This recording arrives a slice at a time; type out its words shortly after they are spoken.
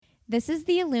This is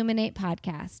the Illuminate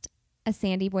Podcast, a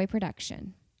Sandy Boy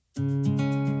production.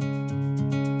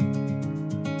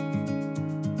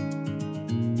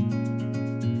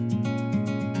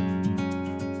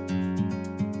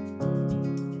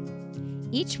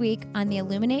 Each week on the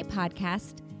Illuminate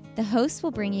Podcast, the hosts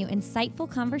will bring you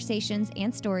insightful conversations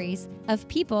and stories of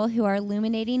people who are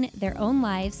illuminating their own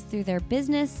lives through their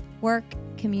business, work,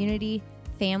 community,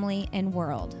 family, and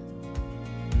world.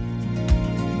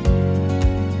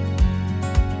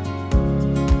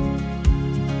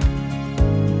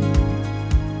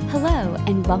 Hello,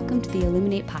 and welcome to the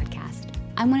Illuminate Podcast.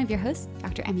 I'm one of your hosts,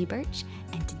 Dr. Emmy Birch,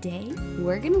 and today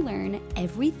we're going to learn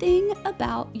everything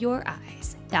about your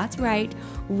eyes. That's right,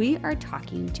 we are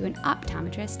talking to an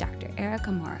optometrist, Dr.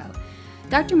 Erika Morrow.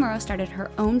 Dr. Morrow started her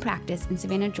own practice in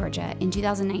Savannah, Georgia in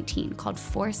 2019 called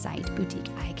Foresight Boutique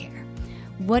Eye Care.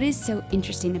 What is so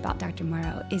interesting about Dr.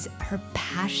 Morrow is her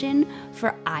passion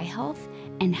for eye health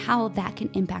and how that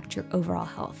can impact your overall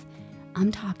health.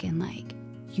 I'm talking like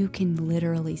you can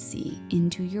literally see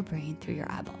into your brain through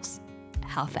your eyeballs.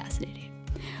 How fascinating.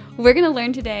 We're going to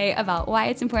learn today about why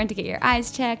it's important to get your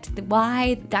eyes checked,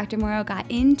 why Dr. Morrow got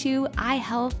into eye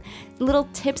health, little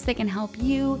tips that can help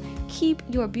you keep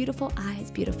your beautiful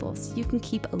eyes beautiful so you can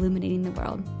keep illuminating the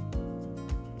world.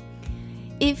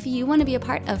 If you want to be a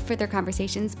part of further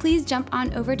conversations, please jump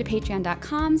on over to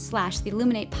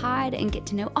patreon.com/theilluminatepod and get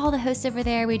to know all the hosts over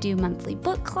there. We do monthly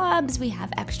book clubs. We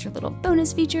have extra little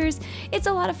bonus features. It's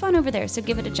a lot of fun over there, so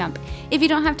give it a jump. If you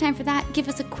don't have time for that, give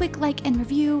us a quick like and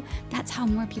review. That's how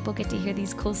more people get to hear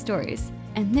these cool stories.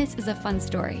 And this is a fun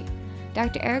story.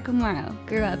 Dr. Erika Morrow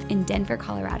grew up in Denver,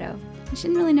 Colorado. She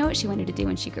didn't really know what she wanted to do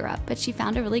when she grew up, but she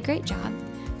found a really great job,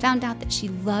 found out that she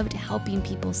loved helping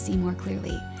people see more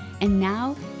clearly. And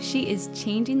now she is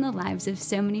changing the lives of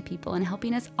so many people and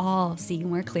helping us all see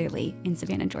more clearly in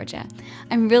Savannah, Georgia.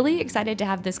 I'm really excited to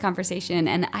have this conversation,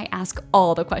 and I ask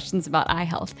all the questions about eye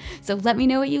health. So let me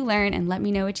know what you learn and let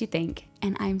me know what you think.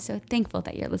 And I'm so thankful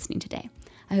that you're listening today.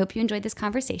 I hope you enjoyed this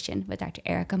conversation with Dr.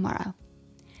 Erika Morrow.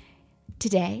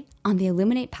 Today on the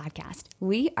Illuminate Podcast,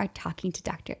 we are talking to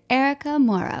Dr. Erika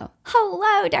Morrow.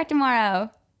 Hello, Dr.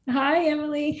 Morrow. Hi,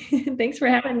 Emily. Thanks for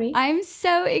having me. I'm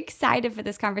so excited for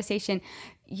this conversation.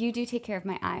 You do take care of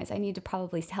my eyes. I need to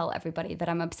probably tell everybody that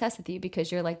I'm obsessed with you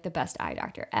because you're like the best eye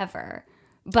doctor ever.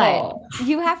 But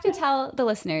You have to tell the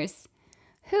listeners,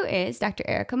 who is Dr.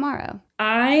 Erika Morrow?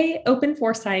 I opened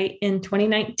Foresight in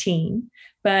 2019,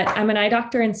 but I'm an eye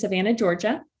doctor in Savannah,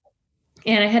 Georgia.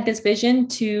 And I had this vision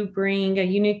to bring a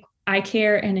unique eye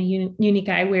care and a unique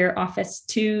eyewear office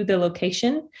to the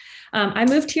location. I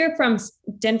moved here from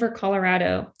Denver,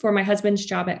 Colorado for my husband's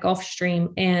job at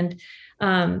Gulfstream. And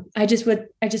I just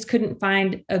couldn't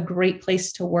find a great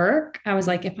place to work. I was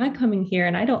like, if I'm coming here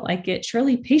and I don't like it,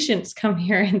 surely patients come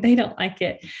here and they don't like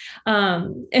it.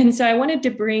 And so I wanted to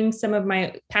bring some of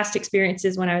my past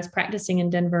experiences when I was practicing in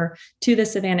Denver to the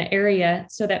Savannah area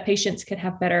so that patients could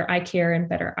have better eye care and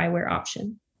better eyewear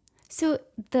option. So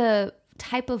the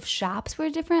type of shops were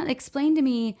different. Explain to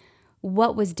me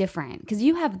what was different, because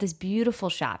you have this beautiful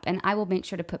shop, and I will make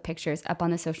sure to put pictures up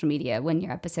on the social media when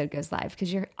your episode goes live,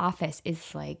 because your office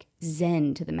is like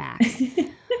zen to the max.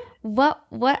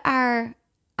 What are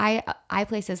eye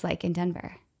places like in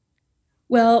Denver?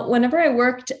 Well, whenever I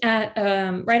worked at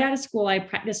right out of school, I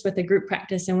practiced with a group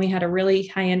practice, and we had a really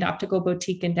high-end optical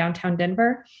boutique in downtown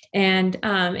Denver, and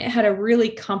it had a really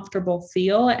comfortable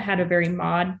feel. It had a very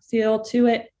mod feel to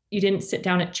it. You didn't sit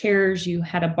down at chairs, you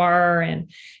had a bar, and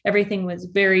everything was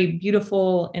very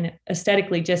beautiful and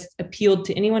aesthetically just appealed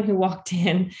to anyone who walked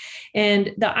in.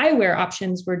 And the eyewear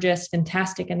options were just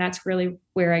fantastic. And that's really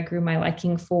where I grew my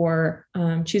liking for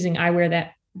choosing eyewear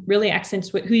that really accents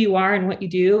who you are and what you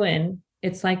do. And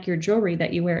it's like your jewelry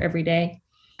that you wear every day.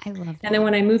 I love that. And then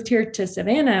when I moved here to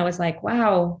Savannah, I was like,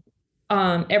 wow,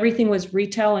 everything was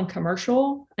retail and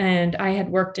commercial. And I had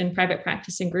worked in private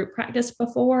practice and group practice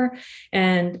before.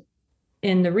 And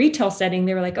in the retail setting,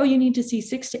 they were like, oh, you need to see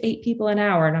 6 to 8 people an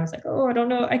hour. And I was like, oh, I don't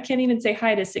know. I can't even say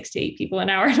hi to 6 to 8 people an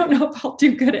hour. I don't know if I'll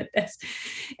do good at this.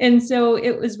 And so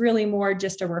it was really more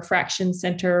just a refraction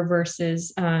center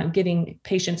versus giving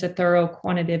patients a thorough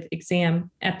quantitative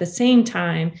exam at the same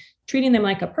time, treating them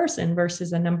like a person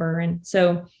versus a number. And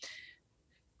so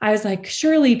I was like,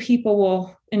 surely people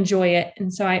will enjoy it.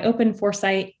 And so I opened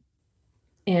Foresight,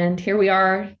 and here we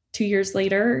are 2 years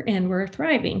later, and we're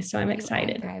thriving. So I'm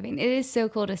excited. Thriving. It is so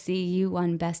cool to see you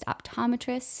won Best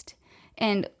Optometrist.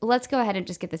 And let's go ahead and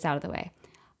just get this out of the way.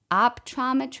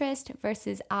 Optometrist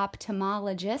versus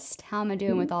ophthalmologist. How am I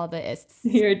doing with all this?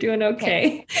 You're doing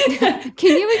okay.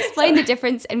 Can you explain the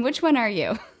difference, and which one are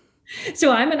you?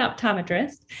 So I'm an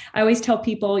optometrist. I always tell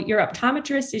people your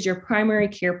optometrist is your primary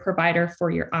care provider for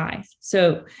your eyes.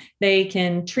 So they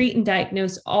can treat and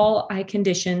diagnose all eye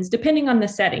conditions depending on the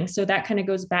setting. So that kind of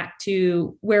goes back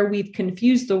to where we've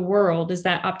confused the world, is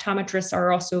that optometrists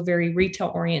are also very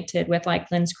retail oriented with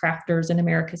like Lens Crafters and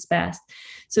America's Best.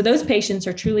 So those patients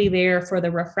are truly there for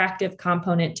the refractive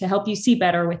component to help you see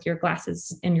better with your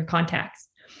glasses and your contacts.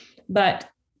 But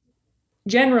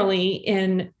generally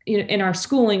in our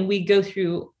schooling, we go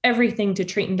through everything to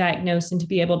treat and diagnose and to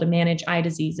be able to manage eye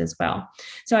disease as well.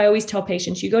 So I always tell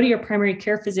patients, you go to your primary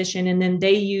care physician and then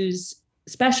they use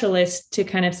specialists to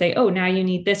kind of say, oh, now you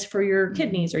need this for your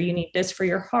kidneys or you need this for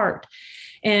your heart.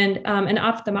 And an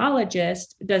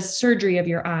ophthalmologist does surgery of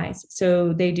your eyes.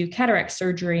 So they do cataract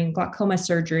surgery and glaucoma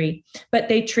surgery, but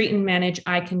they treat and manage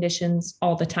eye conditions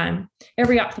all the time.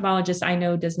 Every ophthalmologist I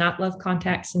know does not love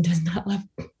contacts and does not love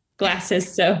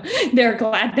glasses. So they're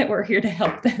glad that we're here to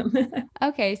help them.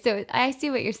 Okay, so I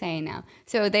see what you're saying now.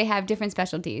 So they have different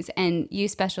specialties, and you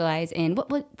specialize in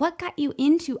what got you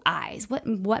into eyes?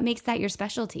 What makes that your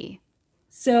specialty?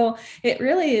 So it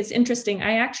really is interesting.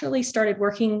 I actually started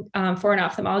working for an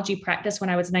ophthalmology practice when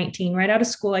I was 19. Right out of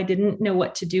school, I didn't know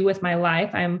what to do with my life.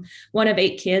 I'm one of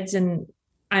 8 kids, and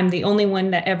I'm the only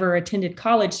one that ever attended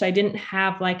college. So I didn't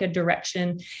have like a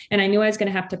direction, and I knew I was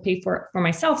going to have to pay for it for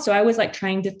myself. So I was like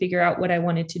trying to figure out what I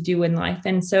wanted to do in life.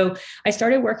 And so I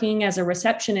started working as a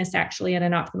receptionist actually at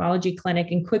an ophthalmology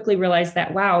clinic, and quickly realized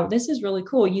that, wow, this is really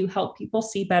cool. You help people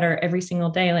see better every single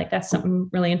day. Like that's something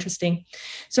really interesting.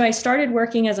 So I started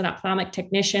working as an ophthalmic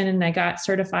technician, and I got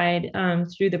certified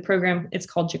through the program. It's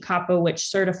called JACAPO, which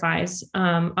certifies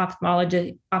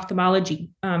ophthalmology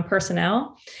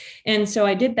personnel. And so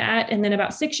I did that. And then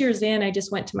about 6 years in, I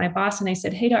just went to my boss and I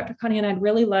said, hey, Dr. Conant, I'd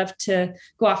really love to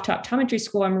go off to optometry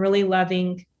school. I'm really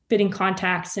loving fitting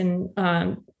contacts and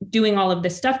doing all of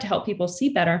this stuff to help people see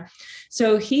better.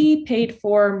 So he paid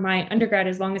for my undergrad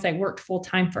as long as I worked full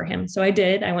time for him. So I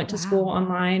did. I went to school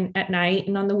online at night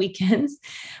and on the weekends.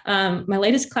 My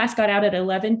latest class got out at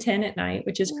 11:10 at night,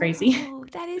 which is crazy. Whoa,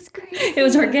 that is crazy. It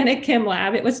was organic chem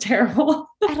lab. It was terrible.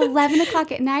 At 11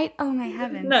 o'clock at night? Oh my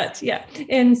heavens. Nuts. Yeah.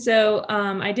 And so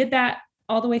I did that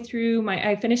all the way through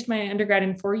I finished my undergrad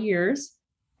in 4 years.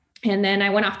 And then I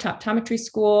went off to optometry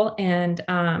school, and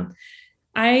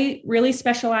I really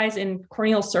specialize in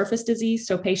corneal surface disease.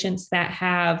 So patients that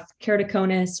have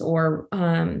keratoconus or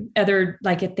other,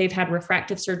 like if they've had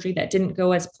refractive surgery that didn't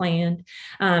go as planned.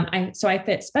 So I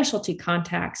fit specialty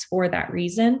contacts for that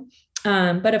reason.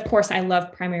 But of course, I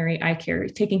love primary eye care,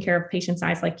 taking care of patients'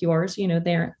 eyes like yours.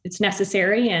 It's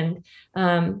necessary, and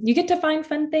you get to find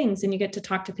fun things and you get to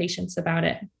talk to patients about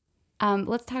it.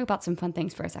 Let's talk about some fun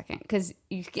things for a second, because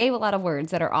you gave a lot of words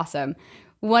that are awesome.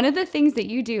 One of the things that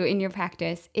you do in your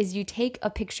practice is you take a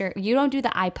picture. You don't do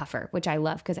the eye puffer, which I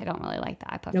love because I don't really like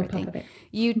the eye puffer thing.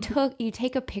 You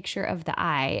take a picture of the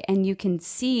eye, and you can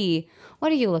see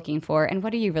what are you looking for and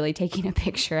what are you really taking a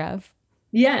picture of.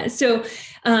 Yeah. So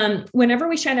whenever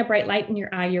we shine a bright light in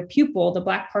your eye, your pupil, the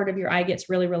black part of your eye, gets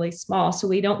really, really small. So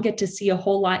we don't get to see a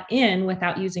whole lot in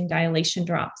without using dilation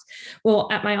drops. Well,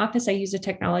 at my office, I use a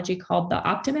technology called the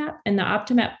OptiMap, and the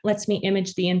OptiMap lets me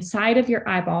image the inside of your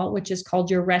eyeball, which is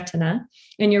called your retina.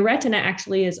 And your retina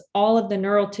actually is all of the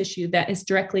neural tissue that is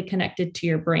directly connected to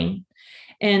your brain.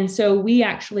 And so we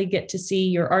actually get to see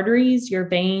your arteries, your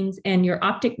veins, and your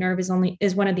optic nerve is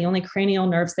one of the only cranial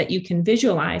nerves that you can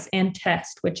visualize and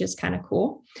test, which is kind of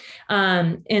cool.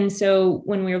 And so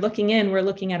when we're looking we're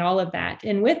looking at all of that.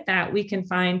 And with that, we can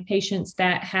find patients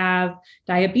that have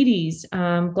diabetes,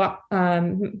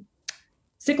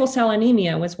 sickle cell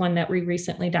anemia was one that we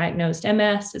recently diagnosed.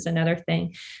 MS is another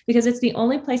thing, because it's the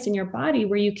only place in your body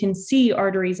where you can see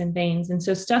arteries and veins. And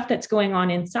so stuff that's going on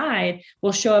inside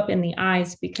will show up in the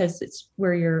eyes because it's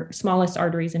where your smallest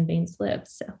arteries and veins live.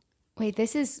 So, wait,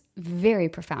 this is very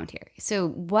profound here. So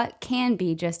what can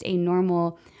be just a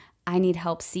normal, I need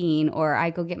help seeing, or I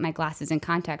go get my glasses and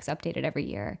contacts updated every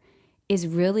year, is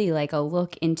really like a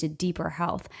look into deeper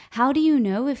health. How do you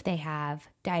know if they have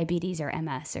diabetes or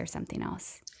MS or something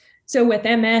else? So with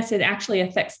MS, it actually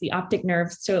affects the optic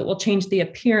nerve. So it will change the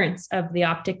appearance of the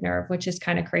optic nerve, which is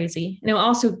kind of crazy. And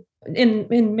also in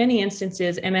many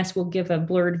instances, MS will give a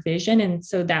blurred vision. And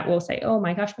so that will say, oh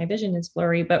my gosh, my vision is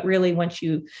blurry. But really, once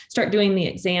you start doing the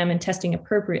exam and testing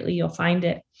appropriately, you'll find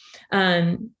it.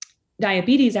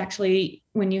 Diabetes, actually,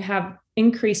 when you have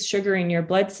increased sugar in your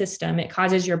blood system, it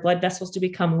causes your blood vessels to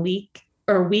become weak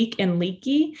and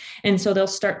leaky. And so they'll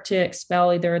start to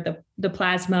expel either the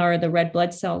plasma or the red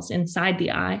blood cells inside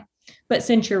the eye. But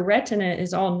since your retina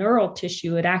is all neural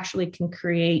tissue, it actually can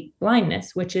create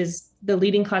blindness, which is the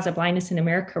leading cause of blindness in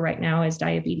America right now is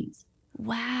diabetes.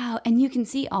 Wow. And you can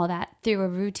see all that through a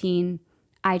routine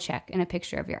eye check and a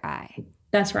picture of your eye.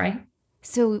 That's right.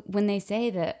 So when they say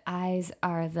that eyes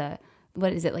are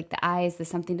what is it, like the eye is the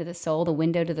something to the soul, the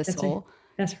window to the soul?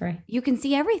 That's right. You can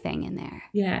see everything in there.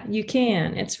 Yeah, you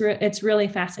can. It's really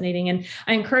fascinating. And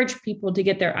I encourage people to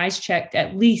get their eyes checked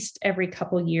at least every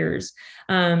couple years.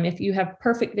 If you have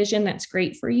perfect vision, that's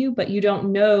great for you, but you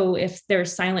don't know if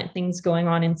there's silent things going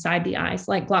on inside the eyes.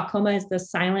 Like glaucoma is the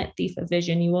silent thief of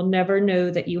vision. You will never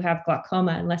know that you have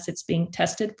glaucoma unless it's being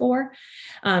tested for,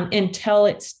 until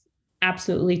it's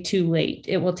absolutely too late.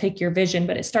 It will take your vision,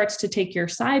 but it starts to take your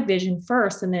side vision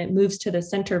first, and then it moves to the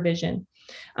center vision.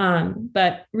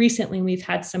 But recently we've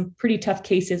had some pretty tough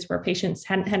cases where patients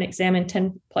hadn't had examined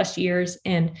 10 plus years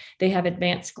and they have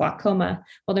advanced glaucoma.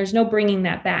 Well, there's no bringing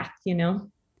that back,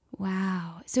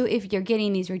 Wow. So if you're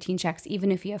getting these routine checks, even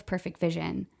if you have perfect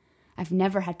vision, I've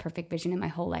never had perfect vision in my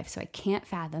whole life, so I can't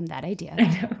fathom that idea.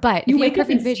 But you if you have wake up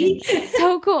perfect and vision, see.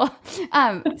 so cool.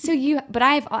 But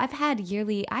I've had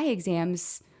yearly eye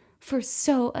exams for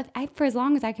as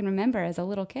long as I can remember as a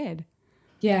little kid.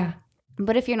 Yeah.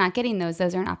 But if you're not getting those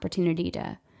are an opportunity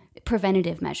to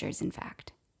preventative measures, in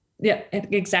fact. Yeah,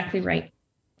 exactly right.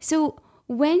 So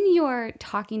when you're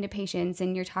talking to patients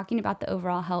and you're talking about the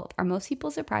overall health, are most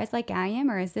people surprised like I am,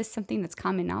 or is this something that's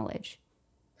common knowledge?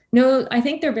 No, I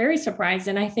think they're very surprised.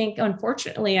 And I think,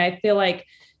 unfortunately, I feel like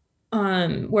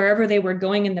wherever they were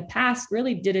going in the past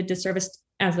really did a disservice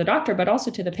as the doctor, but also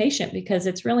to the patient, because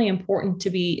it's really important to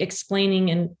be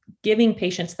explaining and giving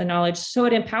patients the knowledge so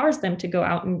it empowers them to go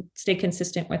out and stay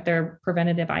consistent with their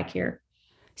preventative eye care.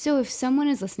 So if someone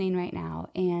is listening right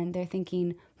now and they're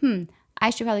thinking,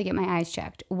 I should probably get my eyes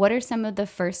checked, what are some of the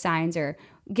first signs, or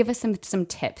give us some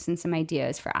tips and some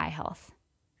ideas for eye health?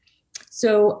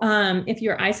 So if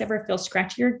your eyes ever feel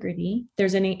scratchy or gritty,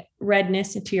 there's any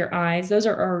redness into your eyes,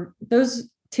 those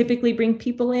typically bring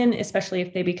people in, especially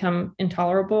if they become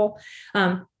intolerable.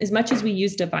 As much as we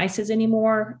use devices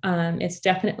anymore, it's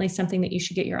definitely something that you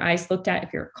should get your eyes looked at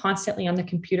if you're constantly on the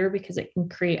computer, because it can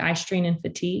create eye strain and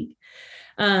fatigue.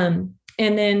 And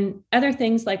then other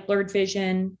things like blurred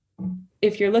vision.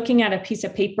 If you're looking at a piece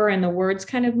of paper and the words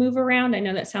kind of move around, I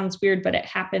know that sounds weird, but it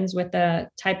happens with a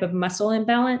type of muscle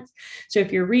imbalance. So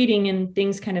if you're reading and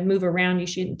things kind of move around, you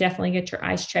should definitely get your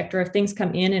eyes checked, or if things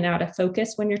come in and out of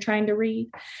focus when you're trying to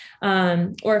read,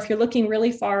 or if you're looking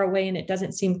really far away and it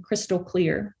doesn't seem crystal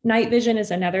clear. Night vision is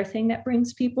another thing that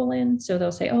brings people in. So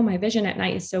they'll say, oh, my vision at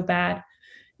night is so bad.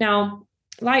 Now,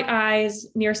 light eyes,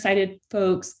 nearsighted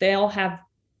folks, they'll have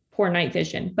poor night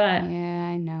vision, but yeah,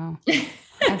 I know.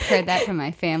 I've heard that from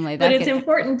my family. But it's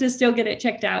important to still get it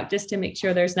checked out, just to make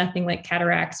sure there's nothing like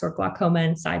cataracts or glaucoma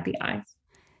inside the eyes.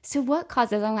 So what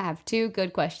causes, I'm going to have two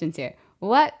good questions here.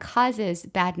 What causes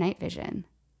bad night vision?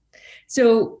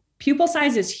 So pupil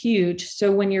size is huge.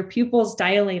 So when your pupils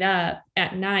dilate up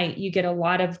at night, you get a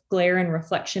lot of glare and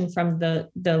reflection from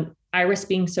the iris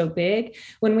being so big.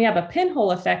 When we have a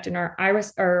pinhole effect and our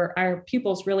iris or our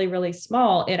pupils really, really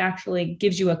small, it actually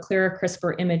gives you a clearer,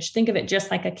 crisper image. Think of it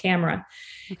just like a camera.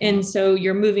 Okay. And so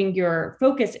you're moving your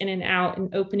focus in and out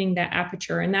and opening that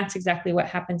aperture. And that's exactly what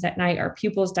happens at night. Our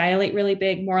pupils dilate really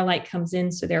big, more light comes in.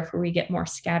 So therefore we get more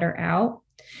scatter out.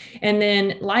 And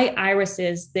then light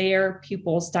irises, their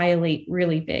pupils dilate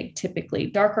really big. Typically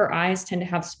darker eyes tend to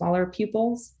have smaller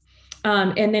pupils.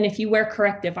 And then if you wear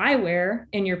corrective eyewear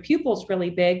and your pupil's really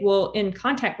big, well, in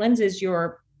contact lenses,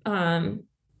 your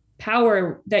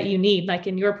power that you need, like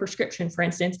in your prescription, for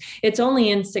instance, it's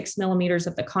only in 6 millimeters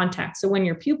of the contact. So when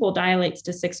your pupil dilates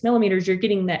to 6 millimeters, you're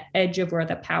getting the edge of where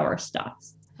the power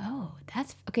stops. Oh,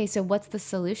 that's okay. So what's the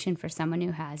solution for someone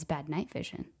who has bad night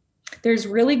vision? There's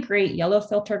really great yellow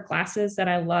filter glasses that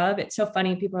I love. It's so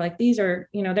funny. People are like, these are,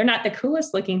 they're not the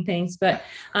coolest looking things, but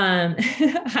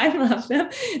I love them.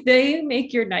 They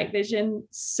make your night vision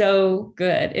so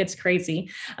good. It's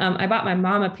crazy. I bought my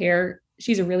mom a pair.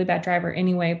 She's a really bad driver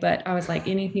anyway, but I was like,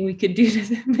 anything we could do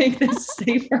to make this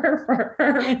safer for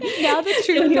her. Now the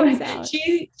truth comes out.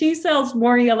 She sells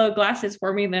more yellow glasses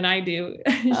for me than I do.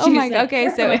 Oh my God. Okay.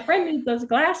 So my friend needs those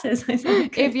glasses. I said,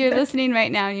 okay. If you're listening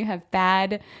right now and you have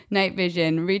bad night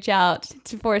vision, reach out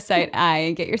to Foresight Eye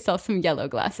and get yourself some yellow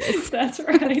glasses. That's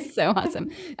right. That's so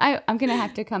awesome. I'm going to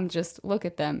have to come just look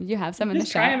at them. You have some in the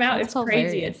shop. Try them out. That's it's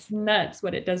hilarious. Crazy. It's nuts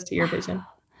what it does to your vision.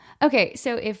 Okay,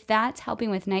 so if that's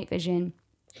helping with night vision,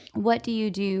 what do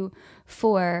you do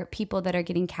for people that are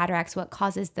getting cataracts? What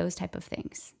causes those type of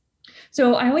things?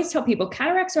 So I always tell people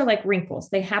cataracts are like wrinkles.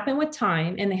 They happen with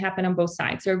time and they happen on both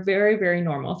sides. They're very, very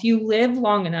normal. If you live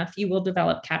long enough, you will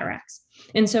develop cataracts.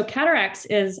 And so cataracts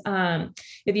is,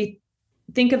 if you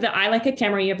think of the eye like a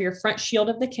camera. You have your front shield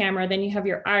of the camera, then you have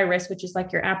your iris, which is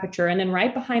like your aperture. And then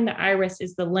right behind the iris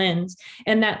is the lens.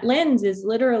 And that lens is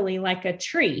literally like a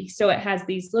tree. So it has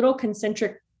these little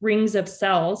concentric rings of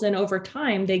cells. And over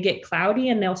time, they get cloudy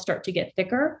and they'll start to get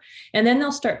thicker. And then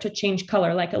they'll start to change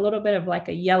color, like a little bit of like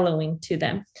a yellowing to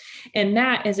them. And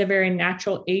that is a very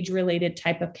natural age-related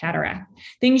type of cataract.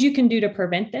 Things you can do to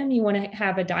prevent them: you want to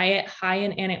have a diet high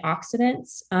in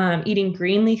antioxidants. Eating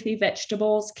green leafy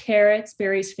vegetables, carrots,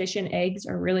 berries, fish, and eggs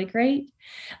are really great.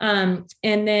 And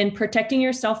then protecting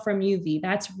yourself from UV.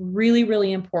 That's really,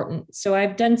 really important. So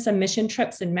I've done some mission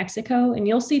trips in Mexico, and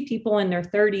you'll see people in their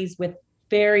 30s with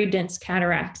very dense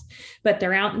cataracts, but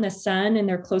they're out in the sun and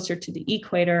they're closer to the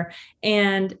equator,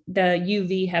 and the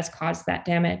UV has caused that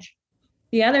damage.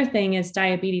 The other thing is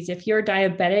diabetes. If you're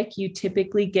diabetic, you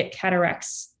typically get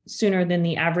cataracts sooner than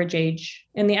the average age.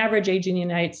 And the average age in the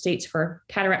United States for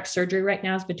cataract surgery right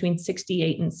now is between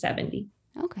 68 and 70.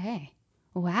 Okay.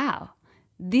 Wow.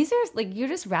 These are like, you're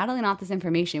just rattling off this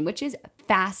information, which is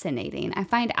fascinating. I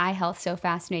find eye health so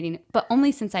fascinating, but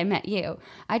only since I met you.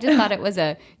 I just thought it was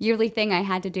a yearly thing I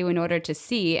had to do in order to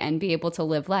see and be able to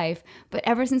live life. But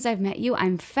ever since I've met you,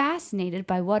 I'm fascinated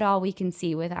by what all we can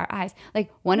see with our eyes.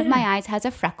 Like one of my eyes has a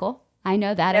freckle. I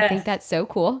know that. Yes. I think that's so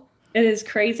cool. It is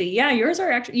crazy. Yeah, yours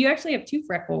are actually, you actually have 2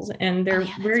 freckles and they're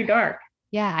very dark.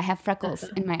 Yeah, I have freckles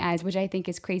in my eyes, which I think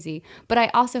is crazy. But I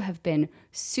also have been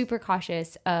super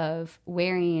cautious of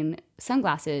wearing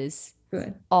sunglasses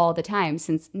all the time,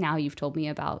 since now you've told me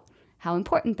about how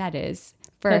important that is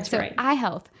for eye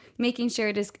health, making sure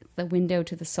it is the window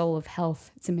to the soul of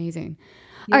health. It's amazing.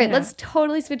 Yeah. All right, let's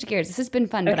totally switch gears. This has been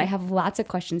fun, but I have lots of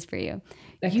questions for you.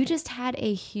 Okay. You just had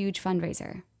a huge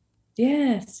fundraiser.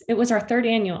 Yes, it was our 3rd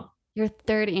annual. Your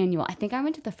 3rd annual. I think I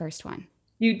went to the first one.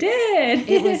 You did.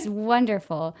 It was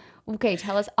wonderful. Okay,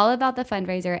 tell us all about the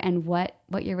fundraiser and what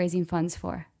you're raising funds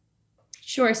for.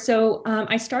 Sure. So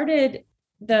I started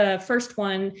the first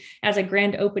one as a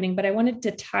grand opening, but I wanted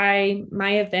to tie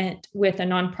my event with a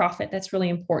nonprofit that's really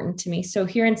important to me. So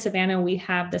here in Savannah, we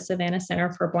have the Savannah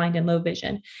Center for Blind and Low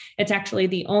Vision. It's actually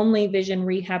the only vision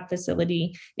rehab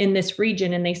facility in this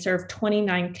region, and they serve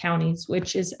 29 counties,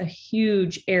 which is a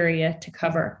huge area to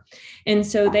cover. And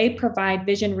so they provide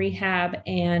vision rehab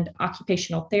and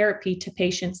occupational therapy to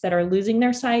patients that are losing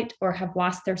their sight or have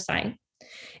lost their sight.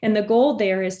 And the goal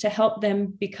there is to help them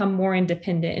become more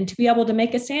independent and to be able to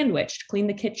make a sandwich, clean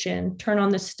the kitchen, turn on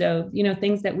the stove,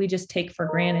 things that we just take for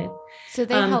granted. So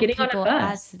they help people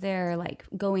as they're like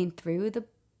going through the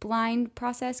blind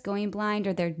process, going blind,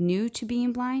 or they're new to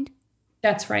being blind?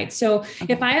 That's right. So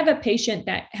if I have a patient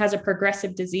that has a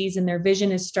progressive disease and their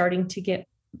vision is starting to get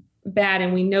bad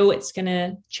and we know it's going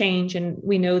to change and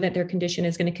we know that their condition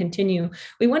is going to continue,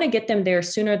 we want to get them there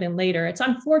sooner than later. It's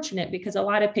unfortunate because a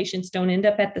lot of patients don't end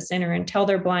up at the center until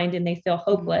they're blind and they feel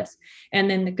hopeless.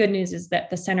 And then the good news is that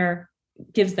the center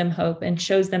gives them hope and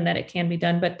shows them that it can be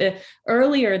done. But the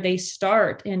earlier they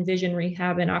start in vision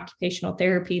rehab and occupational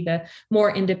therapy, the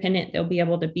more independent they'll be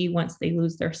able to be once they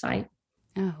lose their sight.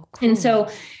 Oh, cool. And so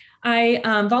I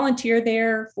volunteer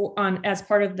there as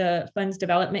part of the funds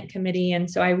development committee. And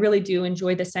so I really do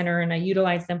enjoy the center and I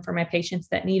utilize them for my patients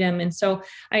that need them. And so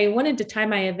I wanted to tie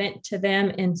my event to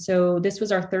them. And so this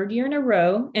was our 3rd year in a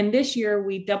row. And this year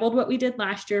we doubled what we did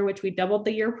last year, which we doubled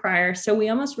the year prior. So we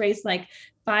almost raised like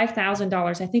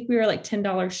 $5,000. I think we were like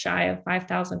 $10 shy of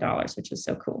 $5,000, which is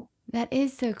so cool. That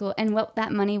is so cool. And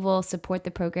that money will support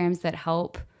the programs that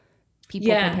help people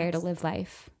prepare to live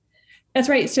life. That's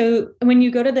right. So when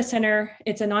you go to the center,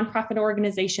 it's a nonprofit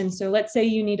organization. So let's say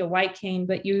you need a white cane,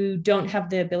 but you don't have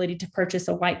the ability to purchase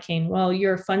a white cane. Well,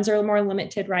 your funds are more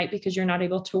limited, right? Because you're not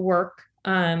able to work.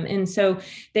 And so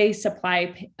they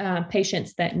supply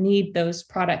patients that need those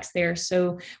products there.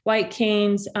 So white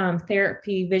canes,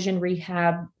 therapy, vision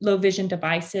rehab, low vision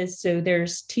devices. So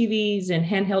there's TVs and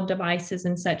handheld devices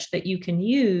and such that you can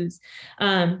use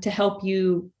to help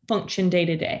you function day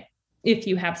to day if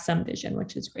you have some vision,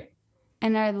 which is great.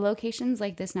 And are locations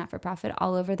like this not-for-profit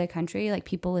all over the country, like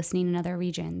people listening in other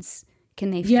regions?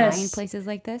 Can they find places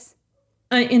like this?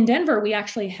 In Denver, we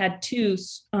actually had 2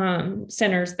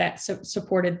 centers that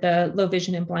supported the low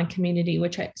vision and blind community,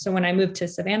 so when I moved to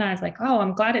Savannah, I was like, oh,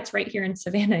 I'm glad it's right here in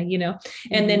Savannah,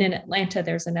 and then in Atlanta,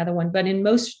 there's another one. But in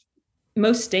most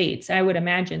states, I would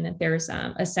imagine that there's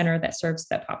a center that serves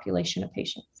that population of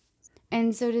patients.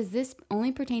 And so does this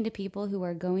only pertain to people who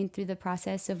are going through the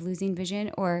process of losing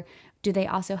vision, or do they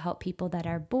also help people that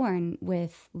are born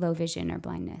with low vision or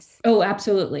blindness? Oh,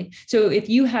 absolutely. So if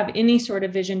you have any sort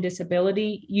of vision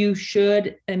disability, you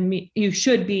should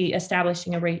be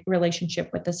establishing a relationship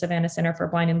with the Savannah Center for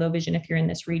Blind and Low Vision if you're in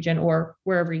this region or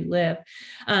wherever you live,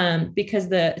 because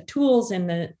the tools and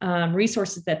the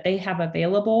resources that they have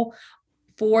available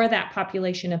for that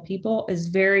population of people is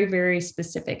very, very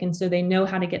specific. And so they know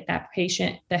how to get that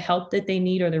patient the help that they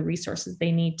need or the resources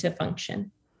they need to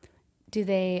function. Do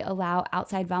they allow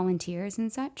outside volunteers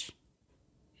and such?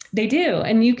 They do.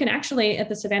 And you can actually, at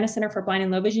the Savannah Center for Blind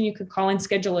and Low Vision, you could call and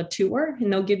schedule a tour,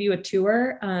 and they'll give you a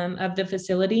tour of the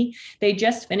facility. They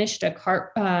just finished a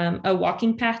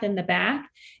walking path in the back.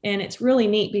 And it's really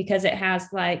neat because it has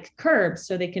like curbs,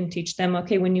 so they can teach them,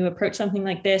 okay, when you approach something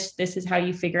like this is how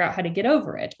you figure out how to get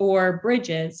over it, or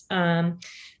bridges,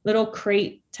 little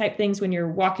crate type things when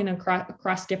you're walking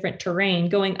across different terrain,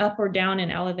 going up or down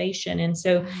in elevation. And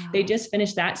so they just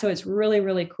finished that. So it's really,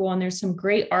 really cool. And there's some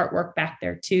great artwork back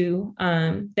there too,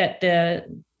 that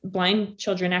the blind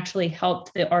children actually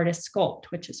helped the artist sculpt,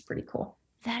 which is pretty cool.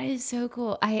 That is so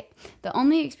cool. The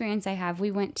only experience I have,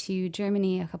 we went to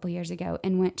Germany a couple years ago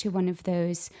and went to one of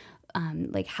those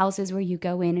like houses where you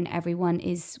go in and everyone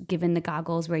is given the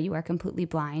goggles where you are completely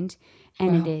blind.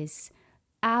 And It is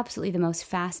absolutely the most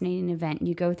fascinating event.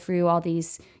 You go through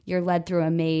you're led through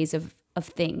a maze of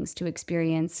things to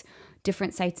experience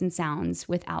different sights and sounds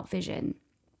without vision.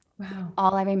 Wow.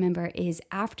 All I remember is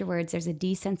afterwards there's a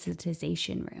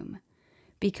desensitization room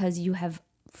because you have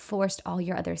forced all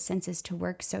your other senses to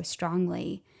work so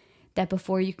strongly that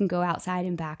before you can go outside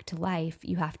and back to life,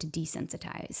 you have to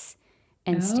desensitize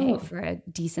and stay for a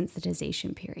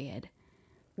desensitization period.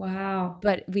 Wow.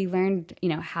 But we learned,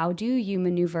 how do you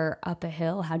maneuver up a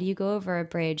hill? How do you go over a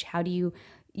bridge? How do you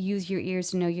use your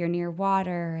ears to know you're near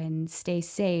water and stay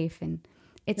safe? And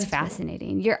it's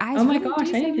fascinating. Your eyes. Oh my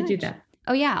gosh, I need to do that.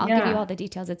 Oh yeah, I'll give you all the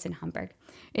details. It's in Hamburg.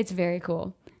 It's very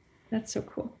cool. That's so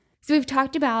cool. So we've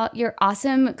talked about your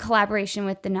awesome collaboration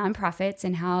with the nonprofits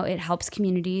and how it helps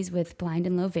communities with blind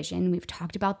and low vision. We've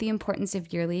talked about the importance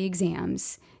of yearly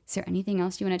exams. Is there anything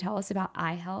else you want to tell us about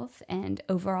eye health and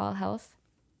overall health?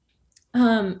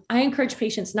 I encourage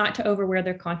patients not to overwear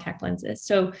their contact lenses.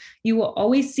 So you will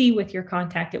always see with your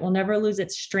contact, it will never lose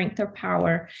its strength or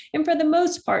power. And for the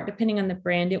most part, depending on the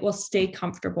brand, it will stay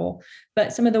comfortable.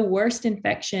 But some of the worst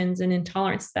infections and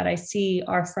intolerance that I see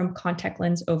are from contact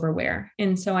lens overwear.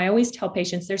 And so I always tell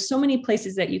patients, there's so many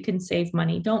places that you can save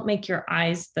money. Don't make your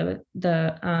eyes the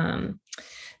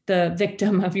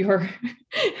victim of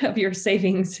your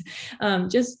savings.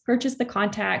 Just purchase the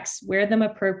contacts, wear them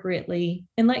appropriately,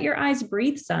 and let your eyes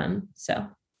breathe some. So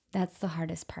that's the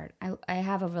hardest part. I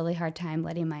have a really hard time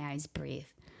letting my eyes breathe.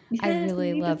 Yes, I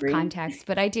really love contacts,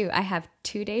 but I do. I have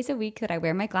 2 days a week that I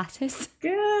wear my glasses.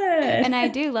 Good. And I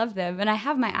do love them. And I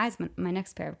have my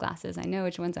next pair of glasses. I know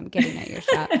which ones I'm getting at your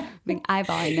shop. I've been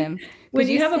eyeballing them. When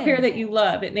you have a pair that you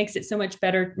love, it makes it so much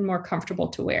better and more comfortable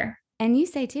to wear. And you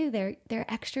say too,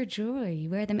 they're extra jewelry.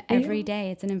 You wear them every day.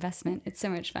 It's an investment. It's so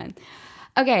much fun.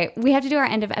 Okay, we have to do our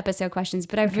end of episode questions,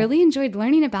 but I've really enjoyed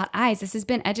learning about eyes. This has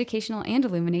been educational and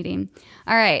illuminating.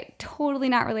 All right, totally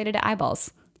not related to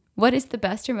eyeballs. What is the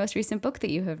best or most recent book that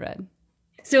you have read?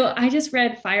 So I just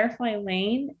read Firefly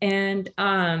Lane, and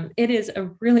it is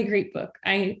a really great book.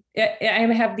 I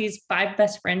have these 5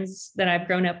 best friends that I've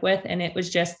grown up with, and it was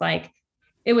just like,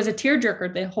 it was a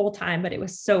tearjerker the whole time, but it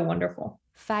was so wonderful.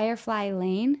 Firefly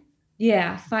Lane?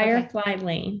 Yeah, Firefly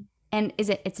Lane. And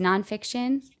it's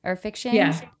nonfiction or fiction?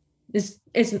 Yeah, it's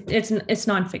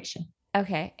nonfiction.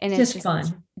 Okay, and it's just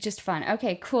fun. Just fun.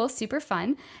 Okay, cool, super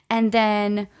fun. And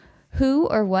then, who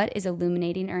or what is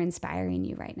illuminating or inspiring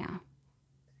you right now?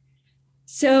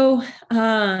 So,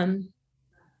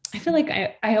 I feel like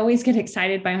I always get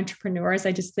excited by entrepreneurs.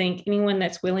 I just think anyone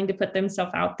that's willing to put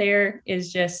themselves out there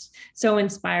is just so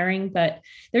inspiring. But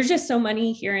there's just so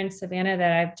many here in Savannah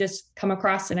that I've just come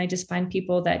across, and I just find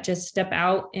people that just step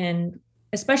out, and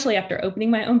especially after opening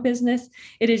my own business,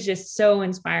 it is just so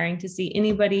inspiring to see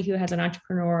anybody who has an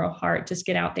entrepreneurial heart just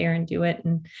get out there and do it.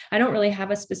 And I don't really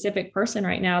have a specific person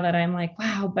right now that I'm like,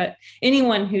 wow, but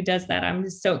anyone who does that, I'm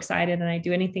just so excited, and I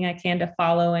do anything I can to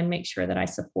follow and make sure that I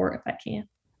support if I can.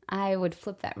 I would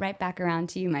flip that right back around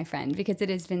to you, my friend, because it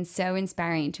has been so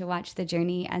inspiring to watch the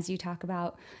journey as you talk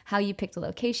about how you picked a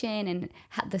location and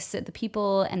how the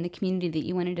people and the community that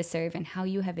you wanted to serve, and how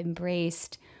you have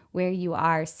embraced where you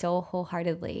are so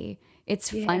wholeheartedly. It's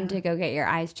fun to go get your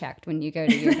eyes checked when you go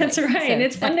to your That's place. right. So And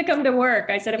it's fun to come to work.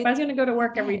 I said, if I was going to go to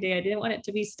work every day, I didn't want it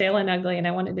to be stale and ugly, and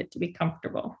I wanted it to be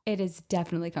comfortable. It is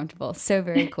definitely comfortable. So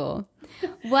very cool.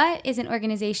 What is an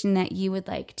organization that you would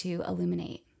like to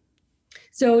illuminate?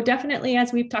 So definitely,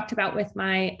 as we've talked about with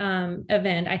my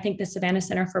event, I think the Savannah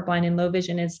Center for Blind and Low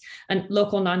Vision is a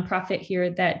local nonprofit here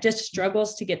that just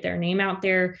struggles to get their name out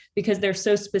there because they're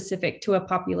so specific to a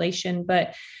population.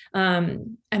 But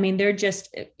I mean, they're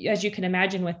just, as you can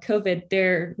imagine with COVID,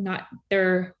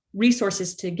 their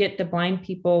resources to get the blind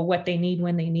people what they need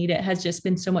when they need it has just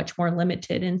been so much more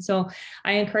limited. And so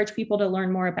I encourage people to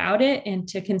learn more about it and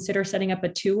to consider setting up a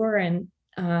tour and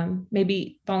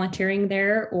maybe volunteering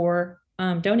there or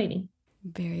donating.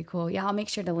 Very cool. Yeah, I'll make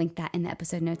sure to link that in the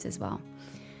episode notes as well.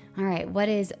 All right. What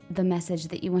is the message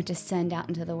that you want to send out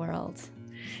into the world?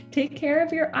 Take care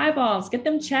of your eyeballs. Get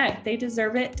them checked. They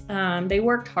deserve it. They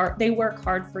work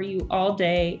hard for you all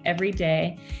day, every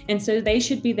day. And so they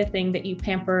should be the thing that you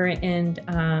pamper and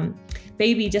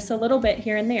baby just a little bit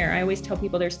here and there. I always tell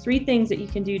people there's 3 things that you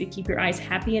can do to keep your eyes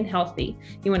happy and healthy.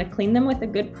 You want to clean them with a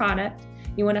good product.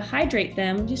 You want to hydrate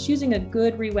them just using a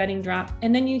good re-wetting drop,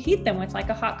 and then you heat them with like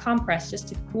a hot compress just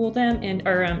to cool them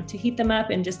or to heat them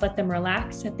up and just let them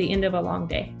relax at the end of a long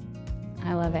day.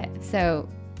 I love it. So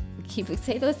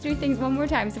say those 3 things one more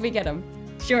time so we get them.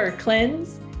 Sure.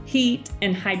 Cleanse, heat,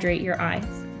 and hydrate your eyes.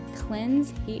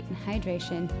 Cleanse, heat, and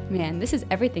hydration. Man, this is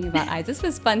everything about eyes. This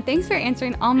was fun. Thanks for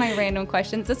answering all my random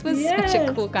questions. This was such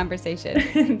a cool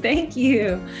conversation. Thank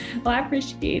you. Well, I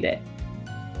appreciate it.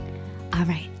 All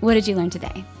right, what did you learn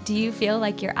today? Do you feel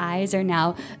like your eyes are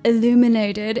now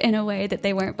illuminated in a way that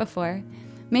they weren't before?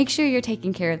 Make sure you're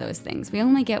taking care of those things. We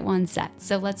only get one set,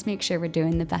 so let's make sure we're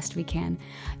doing the best we can.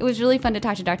 It was really fun to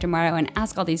talk to Dr. Morrow and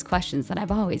ask all these questions that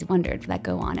I've always wondered that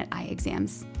go on at eye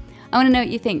exams. I want to know what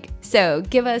you think. So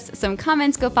give us some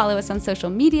comments. Go follow us on social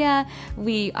media.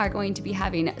 We are going to be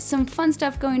having some fun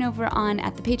stuff going over on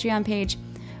at the Patreon page.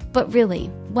 But really,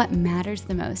 what matters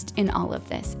the most in all of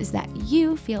this is that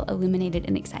you feel illuminated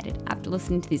and excited after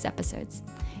listening to these episodes.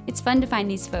 It's fun to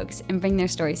find these folks and bring their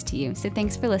stories to you. So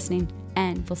thanks for listening,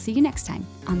 and we'll see you next time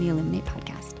on the Illuminate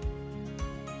Podcast.